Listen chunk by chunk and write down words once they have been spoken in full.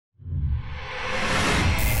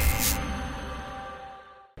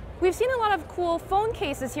We've seen a lot of cool phone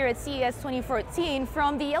cases here at CES 2014,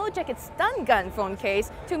 from the Yellow Jacket Stun Gun phone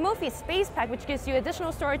case to Mophie Space Pack, which gives you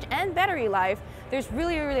additional storage and battery life. There's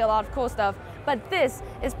really a lot of cool stuff, but this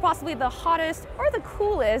is possibly the hottest or the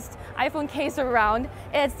coolest iPhone case around.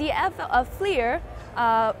 It's the FLIR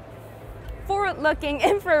forward-looking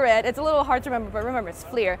infrared. It's a little hard to remember, but remember it's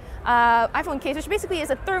FLIR iPhone case, which basically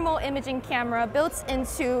is a thermal imaging camera built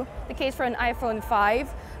into the case for an iPhone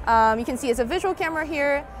 5. You can see it's a visual camera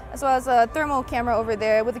here, as well as a thermal camera over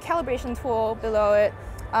there with a calibration tool below it.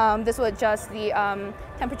 This will adjust the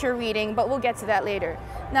temperature reading, but we'll get to that later.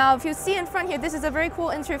 Now, if you see in front here, this is a very cool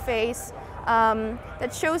interface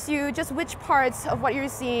that shows you just which parts of what you're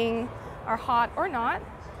seeing are hot or not.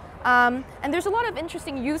 And there's a lot of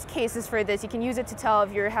interesting use cases for this. You can use it to tell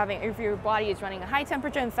if your body is running a high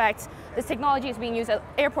temperature. In fact, this technology is being used at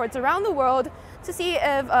airports around the world to see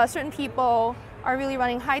if certain people are really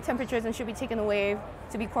running high temperatures and should be taken away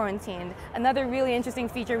to be quarantined. Another really interesting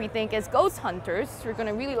feature we think is ghost hunters. You're going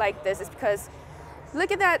to really like this, is because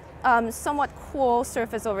look at that somewhat cool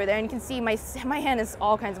surface over there, and you can see my hand is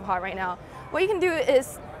all kinds of hot right now. What you can do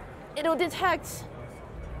is it'll detect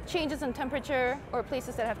changes in temperature or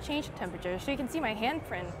places that have changed temperature, so you can see my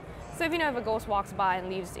handprint. So if if a ghost walks by and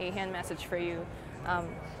leaves a hand message for you,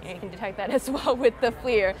 you can detect that as well with the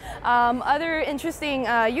FLIR. Other interesting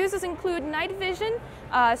uses include night vision.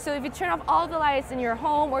 So if you turn off all the lights in your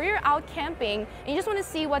home, or you're out camping and you just want to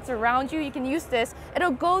see what's around you, you can use this.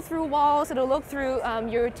 It'll go through walls, it'll look through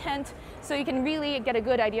your tent, so you can really get a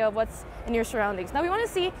good idea of what's in your surroundings. Now we want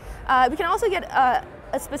to see, we can also get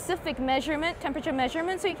a specific measurement, temperature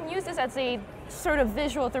measurement, so you can use this as a sort of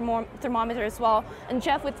visual thermometer as well. And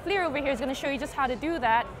Jeff with FLIR over here is going to show you just how to do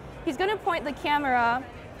that. He's going to point the camera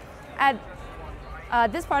at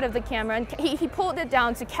this part of the camera, and he pulled it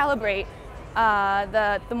down to calibrate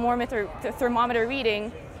the thermometer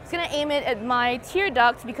reading. He's going to aim it at my tear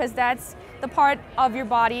duct, because that's the part of your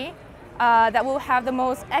body that will have the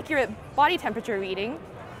most accurate body temperature reading.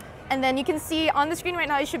 And then you can see on the screen right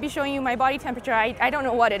now, it should be showing you my body temperature. I don't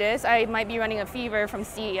know what it is. I might be running a fever from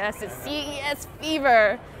CES. It's CES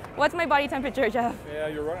fever. What's my body temperature, Jeff? Yeah,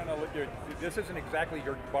 you're running this isn't exactly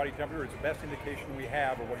your body temperature. It's the best indication we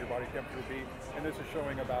have of what your body temperature would be. And this is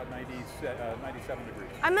showing about 97 degrees.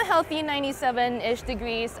 I'm a healthy 97-ish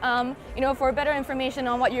degrees. For better information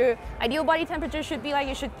on what your ideal body temperature should be like,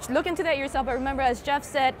 you should look into that yourself. But remember, as Jeff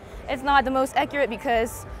said, it's not the most accurate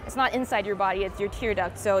because it's not inside your body, it's your tear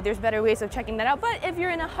duct. So there's better ways of checking that out. But if you're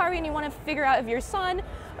in a hurry and you want to figure out if your son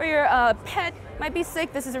or your pet might be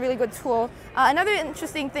sick, this is a really good tool. Another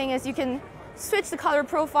interesting thing is you can switch the color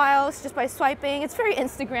profiles just by swiping. It's very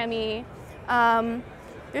Instagram-y.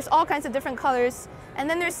 There's all kinds of different colors. And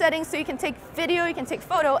then there's settings so you can take video, you can take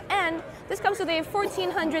photo, and this comes with a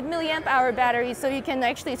 1400 milliamp hour battery, so you can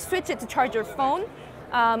actually switch it to charge your phone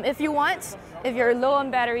if you want, if you're low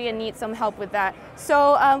on battery and need some help with that.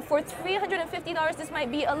 So for $350, this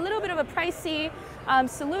might be a little bit of a pricey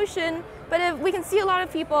solution, but if we can see a lot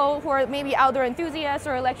of people who are maybe outdoor enthusiasts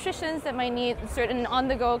or electricians that might need certain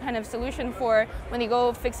on-the-go kind of solution for when they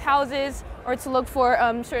go fix houses or to look for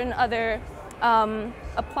certain other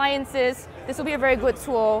appliances. This will be a very good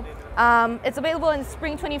tool. It's available in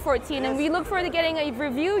spring 2014, and we look forward to getting a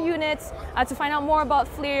review unit to find out more about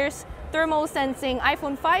FLIR's thermal sensing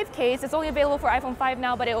iPhone 5 case. It's only available for iPhone 5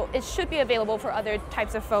 now, but it should be available for other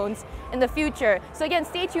types of phones in the future. So again,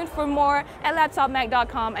 stay tuned for more at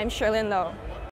laptopmag.com. I'm Sherlyn Lowe.